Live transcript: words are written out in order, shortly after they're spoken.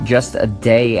Just a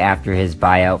day after his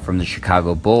buyout from the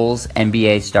Chicago Bulls,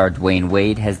 NBA star Dwayne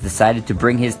Wade has decided to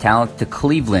bring his talent to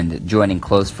Cleveland, joining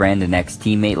close friend and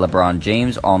ex-teammate LeBron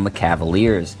James on the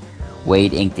Cavaliers.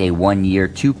 Wade inked a one-year,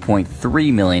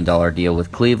 $2.3 million deal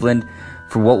with Cleveland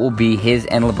for what will be his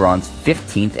and LeBron's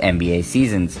 15th NBA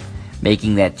seasons,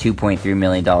 making that $2.3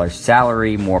 million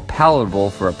salary more palatable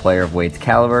for a player of Wade's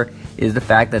caliber is the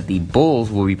fact that the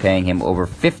Bulls will be paying him over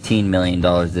 $15 million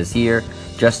this year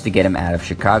just to get him out of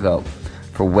Chicago.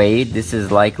 For Wade, this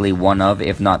is likely one of,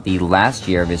 if not the last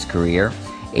year of his career.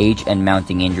 Age and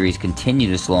mounting injuries continue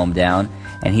to slow him down,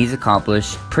 and he's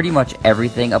accomplished pretty much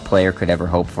everything a player could ever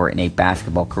hope for in a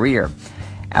basketball career.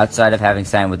 Outside of having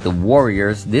signed with the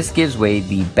Warriors, this gives Wade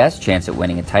the best chance at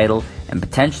winning a title and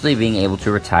potentially being able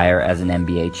to retire as an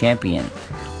NBA champion.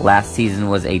 Last season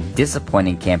was a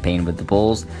disappointing campaign with the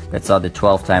Bulls that saw the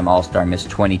 12-time All-Star miss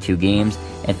 22 games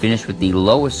and finish with the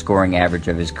lowest scoring average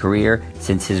of his career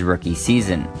since his rookie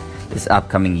season. This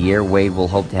upcoming year, Wade will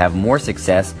hope to have more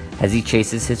success as he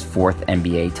chases his fourth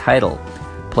NBA title.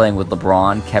 Playing with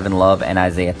LeBron, Kevin Love, and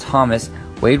Isaiah Thomas,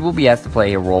 Wade will be asked to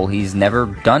play a role he's never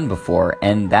done before,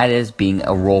 and that is being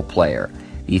a role player.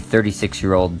 The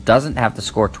 36-year-old doesn't have to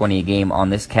score 20 a game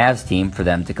on this Cavs team for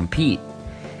them to compete.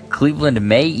 Cleveland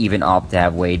may even opt to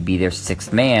have Wade be their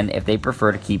sixth man if they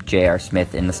prefer to keep J.R.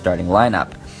 Smith in the starting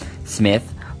lineup.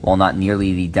 Smith, while not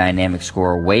nearly the dynamic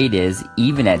scorer Wade is,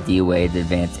 even at D-Wade's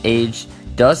advanced age,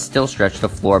 does still stretch the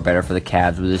floor better for the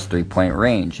Cavs with his three-point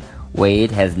range.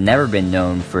 Wade has never been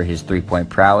known for his three-point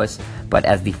prowess, but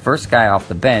as the first guy off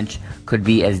the bench, could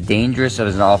be as dangerous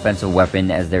as an offensive weapon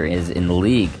as there is in the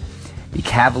league. The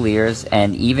Cavaliers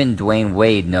and even Dwayne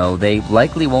Wade know they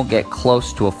likely won't get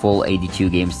close to a full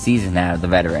 82-game season out of the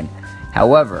veteran.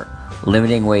 However,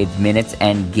 limiting Wade's minutes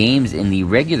and games in the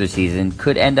regular season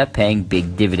could end up paying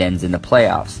big dividends in the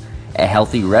playoffs. A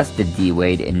healthy rested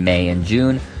D-Wade in May and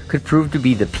June could prove to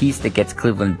be the piece that gets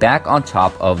Cleveland back on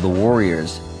top of the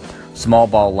Warriors. Small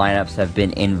ball lineups have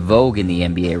been in vogue in the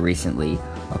NBA recently.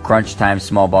 A crunch time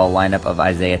small ball lineup of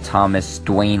Isaiah Thomas,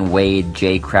 Dwayne Wade,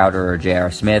 Jay Crowder, or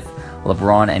J.R. Smith,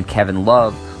 LeBron, and Kevin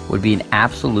Love would be an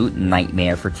absolute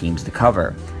nightmare for teams to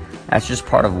cover. That's just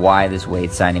part of why this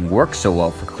Wade signing works so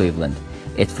well for Cleveland.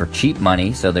 It's for cheap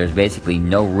money, so there's basically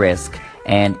no risk,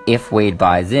 and if Wade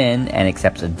buys in and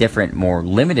accepts a different, more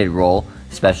limited role,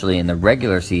 especially in the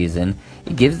regular season,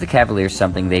 it gives the Cavaliers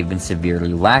something they've been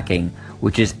severely lacking,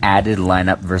 which is added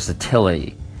lineup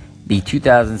versatility. The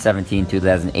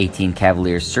 2017-2018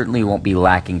 Cavaliers certainly won't be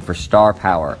lacking for star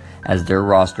power, as their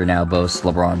roster now boasts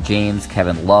LeBron James,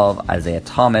 Kevin Love, Isaiah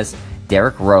Thomas,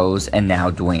 Derrick Rose, and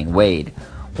now Dwayne Wade.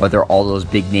 Whether all those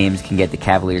big names can get the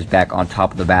Cavaliers back on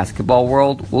top of the basketball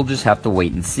world, we'll just have to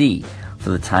wait and see. For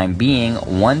the time being,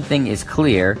 one thing is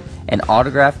clear: an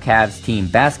autographed Cavs team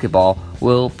basketball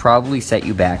will probably set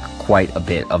you back quite a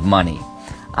bit of money.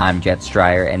 I'm Jet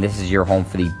Stryer, and this is your home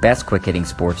for the best quick-hitting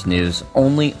sports news,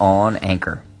 only on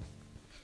Anchor.